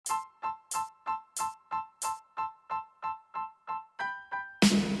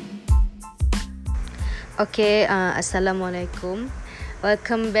Assalamualaikum.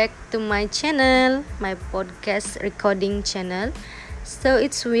 Welcome back to my channel, my podcast recording channel. So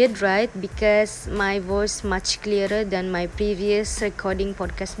it's weird, right? Because my voice much clearer than my previous recording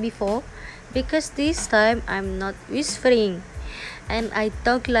podcast before. Because this time I'm not whispering and I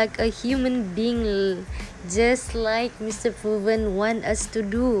talk like a human being, just like Mr. Proven want us to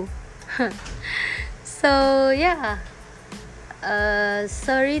do. So yeah,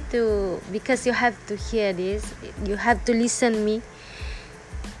 sorry to because you have to hear this, you have to listen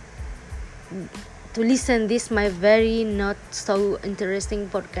this my very not so interesting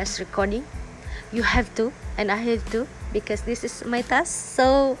podcast recording. You have to and I have to because this is my task.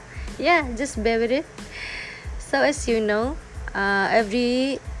 So yeah, just bear with it. So as you know,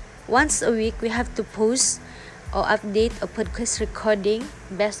 every once a week we have to post or update a podcast recording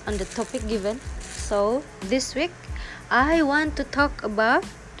based on the topic given. So this week I want to talk about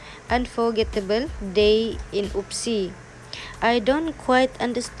unforgettable day in upsi. I don't quite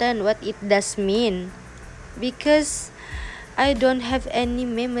understand what it does mean because I don't have any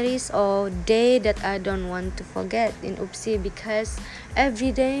memories or day that I don't want to forget in upsi because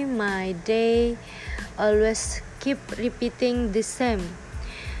every day my day always keep repeating the same,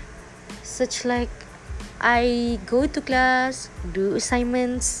 such like I go to class, do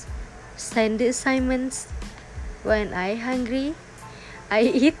assignments, send the assignments. When I hungry, I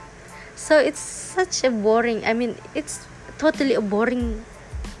eat. So it's such a boring. I mean, it's totally a boring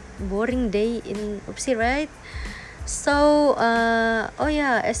day in upsi, right? So oh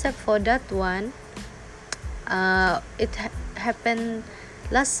yeah, except for that one, it happened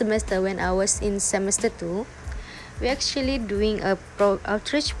last semester when I was in semester 2. We actually doing a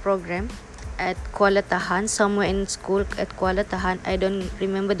outreach program at Kuala Tahan, somewhere in school at Kuala Tahan. I don't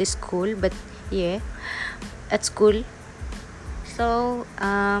remember the school, but yeah, at school. So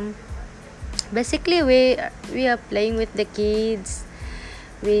basically we are playing with the kids.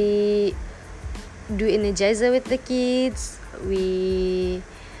 We do energizer with the kids. We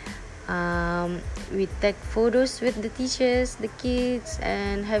take photos with the teachers, the kids,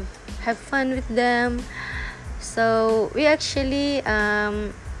 and have fun with them. So we actually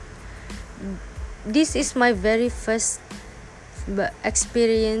this is my very first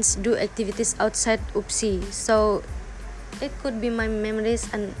experience do activities outside upsi. So it could be my memories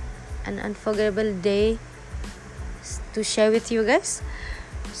and an unforgettable day to share with you guys.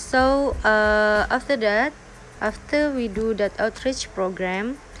 So after we do that outreach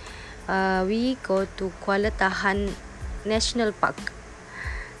program, we go to Kuala Tahan National Park.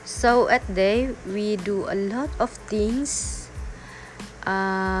 So at day we do a lot of things,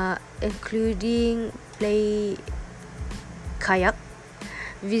 including play kayak,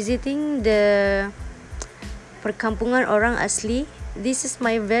 visiting the perkampungan orang asli. This is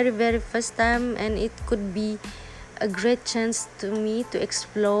my very first time and it could be a great chance to me to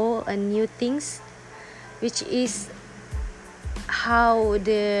explore new things, which is how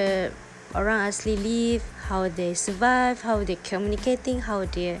the orang asli live, how they survive, how they communicating,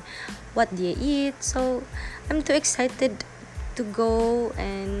 what they eat. So I'm too excited to go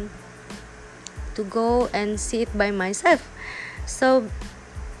and see it by myself. So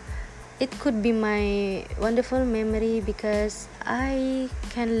it could be my wonderful memory because I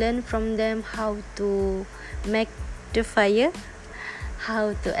can learn from them how to make the fire,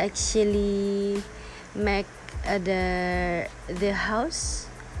 how to actually make the house,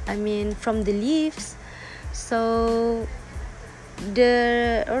 I mean from the leaves. So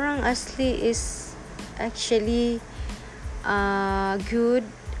the orang asli is actually good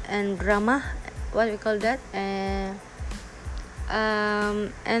and ramah, what we call that, and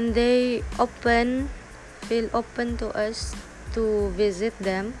they feel open to us to visit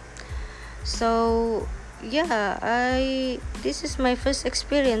them. So yeah, this is my first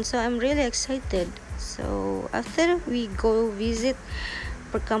experience, so I'm really excited. So after we go visit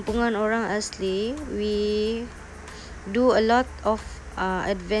perkampungan orang asli, we do a lot of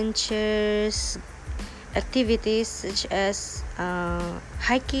adventures activities such as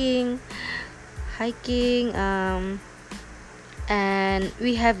hiking, and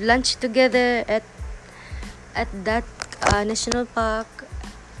we have lunch together at that national park.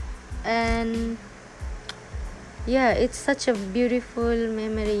 And yeah, it's such a beautiful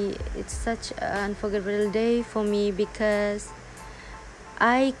memory. It's such an unforgettable day for me because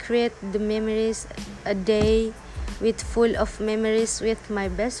I create the memories, a day with full of memories with my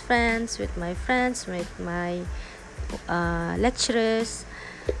best friends, with my friends, with my lecturers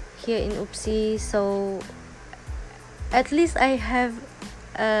here in upsi. So at least I have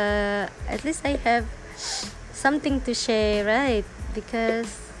something to share, right? Because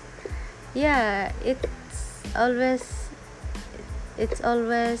yeah, it's always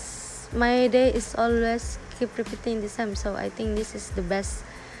my day is always keep repeating the same. So I think this is the best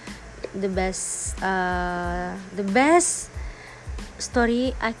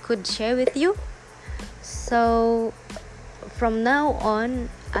story I could share with you. So from now on,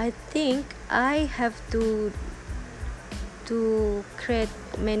 I think I have to create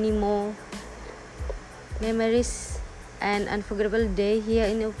many more memories and unforgettable day here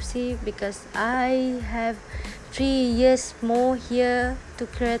in Upsi, because I have 3 years more here to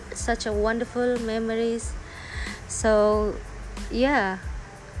create such a wonderful memories. So yeah,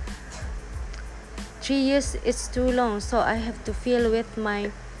 3 years is too long, so I have to feel with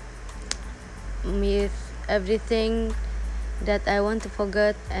everything that I want to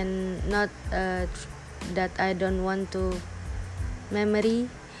forget, and not that I don't want to memory.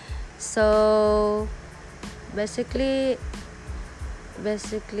 So basically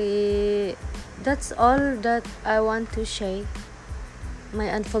that's all that I want to share. My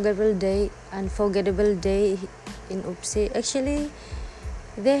unforgettable day in Upsi. Actually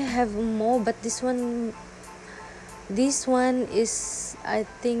they have more, but this one is, I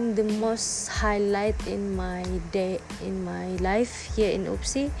think, the most highlight in my day, in my life here in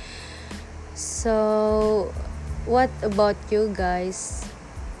Upsi. So what about you guys?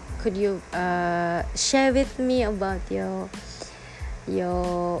 Could you share with me about your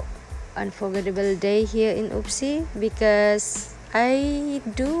unforgettable day here in Upsi? Because I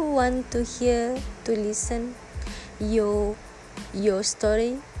do want to listen your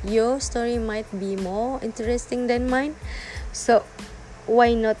story. Your story might be more interesting than mine, so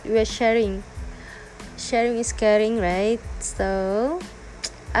why not? We're sharing is caring, right? So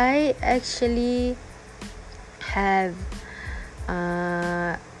I actually have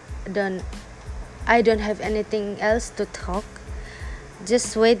I don't have anything else to talk,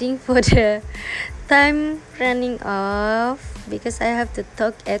 just waiting for the time running off, because I have to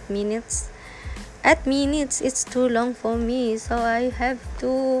talk 8 minutes. 8 minutes, it's too long for me, so I have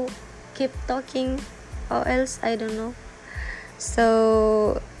to keep talking, or else I don't know.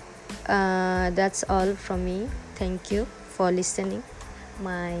 So that's all from me. Thank you for listening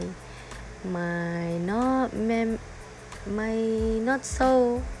my not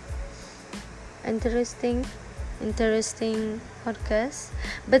so interesting podcast,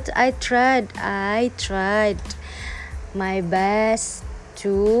 but I tried my best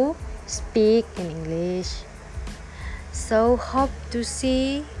to speak in English. So hope to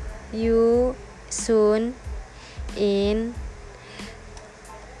see you soon in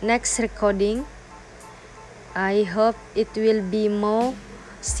next recording. I hope it will be more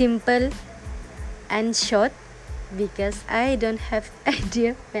simple and short, because I don't have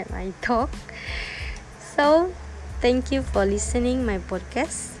idea when I talk. So thank you for listening my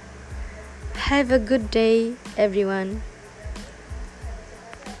podcast. Have a good day, everyone.